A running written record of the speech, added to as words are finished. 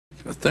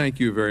Thank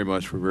you very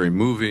much for very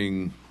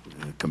moving,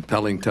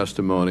 compelling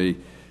testimony,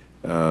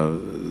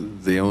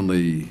 the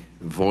only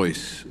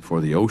voice for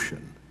the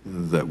ocean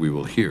that we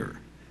will hear.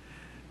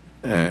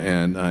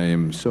 And I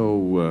am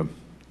so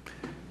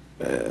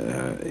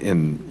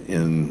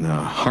in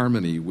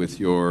harmony with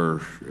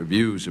your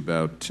views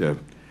about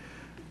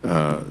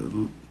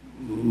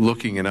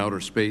looking in outer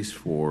space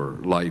for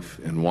life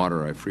and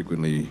water. I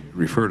frequently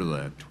refer to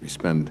that. We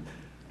spend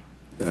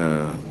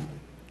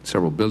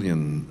several $1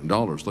 billion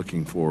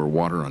looking for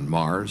water on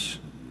Mars.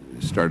 We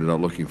started out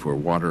looking for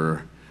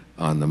water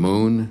on the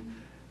moon.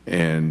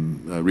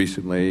 And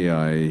recently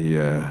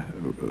I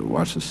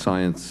watched a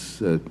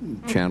Science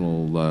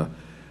Channel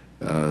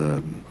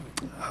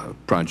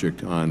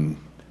project on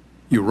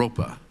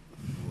Europa,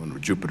 one of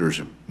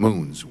Jupiter's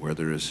moons, where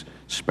there is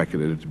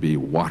speculated to be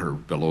water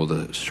below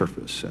the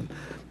surface, and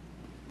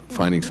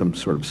finding some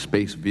sort of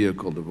space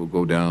vehicle that will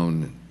go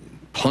down and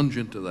plunge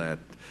into that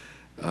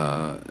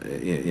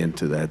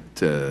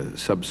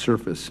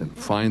subsurface and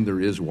find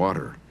there is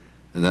water.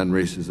 And then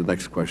raises the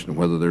next question of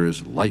whether there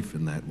is life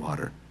in that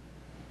water.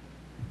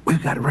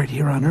 We've got it right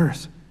here on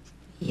Earth.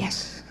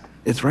 Yes.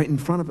 It's right in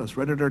front of us,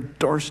 right at our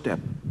doorstep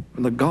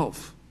in the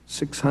Gulf,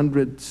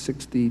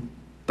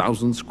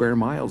 660,000 square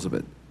miles of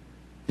it.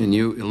 And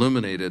you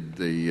illuminated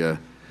the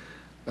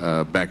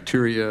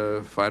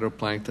bacteria,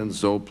 phytoplankton,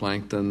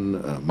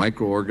 zooplankton,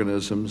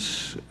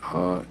 microorganisms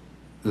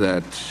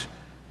that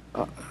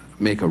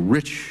make a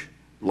rich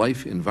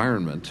life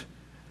environment,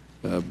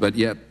 but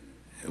yet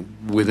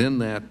within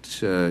that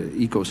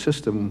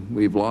ecosystem,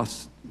 we've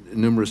lost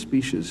numerous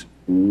species.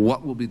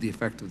 What will be the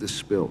effect of this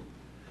spill?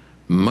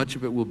 Much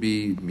of it will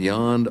be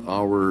beyond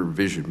our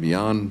vision,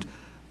 beyond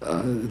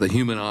the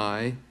human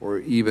eye, or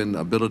even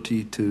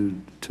ability to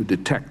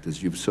detect,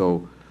 as you've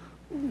so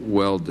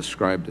well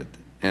described it.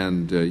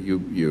 And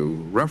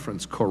you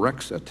reference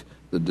Corexit,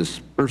 the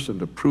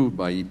dispersant approved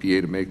by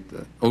EPA to make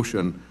the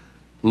ocean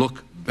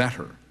look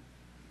better.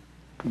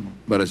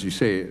 But as you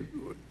say,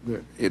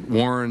 it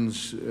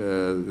warns,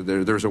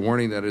 there's a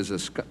warning that is a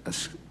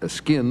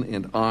skin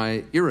and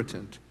eye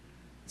irritant.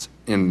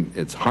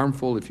 It's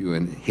harmful if you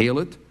inhale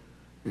it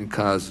and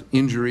cause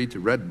injury to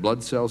red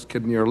blood cells,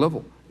 kidney, or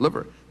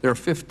liver. There are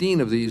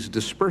 15 of these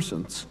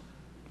dispersants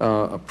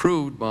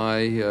approved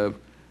by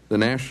the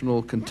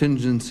National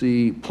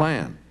Contingency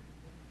Plan.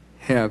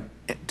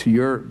 To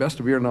your best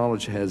of your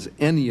knowledge, has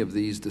any of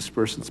these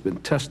dispersants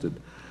been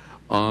tested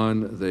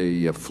on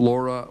the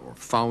flora or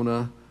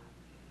fauna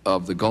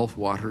of the Gulf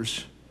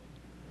waters?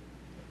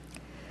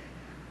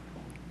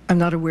 I'm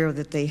not aware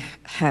that they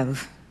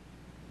have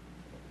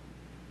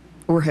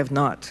or have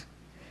not.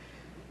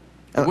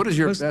 What is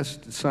your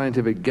best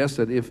scientific guess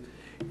that if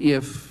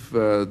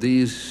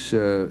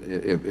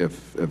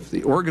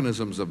the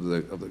organisms of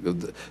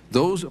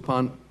those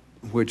upon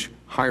which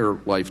higher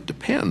life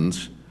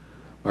depends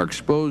are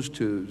exposed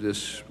to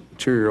this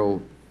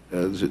material,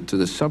 to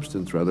this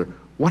substance rather,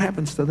 what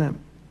happens to them?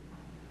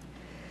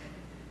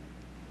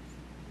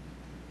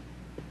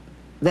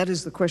 That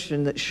is the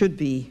question that should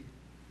be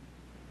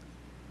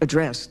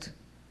addressed.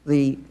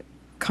 The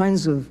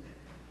kinds of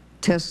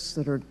tests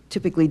that are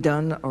typically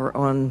done are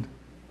on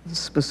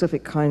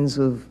specific kinds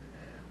of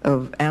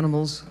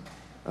animals.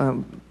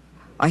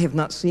 I have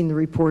not seen the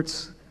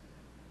reports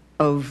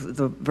of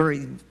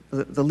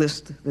the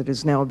list that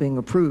is now being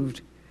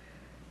approved.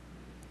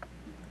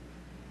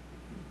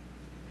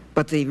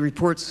 But the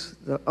reports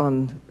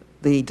on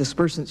the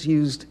dispersants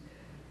used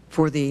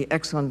for the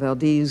Exxon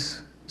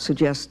Valdez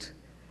suggest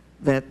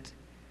that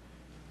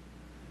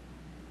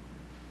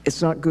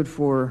it's not good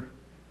for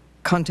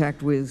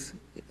contact with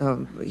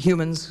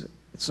humans.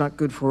 It's not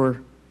good for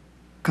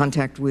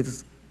contact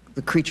with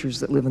the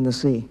creatures that live in the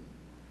sea.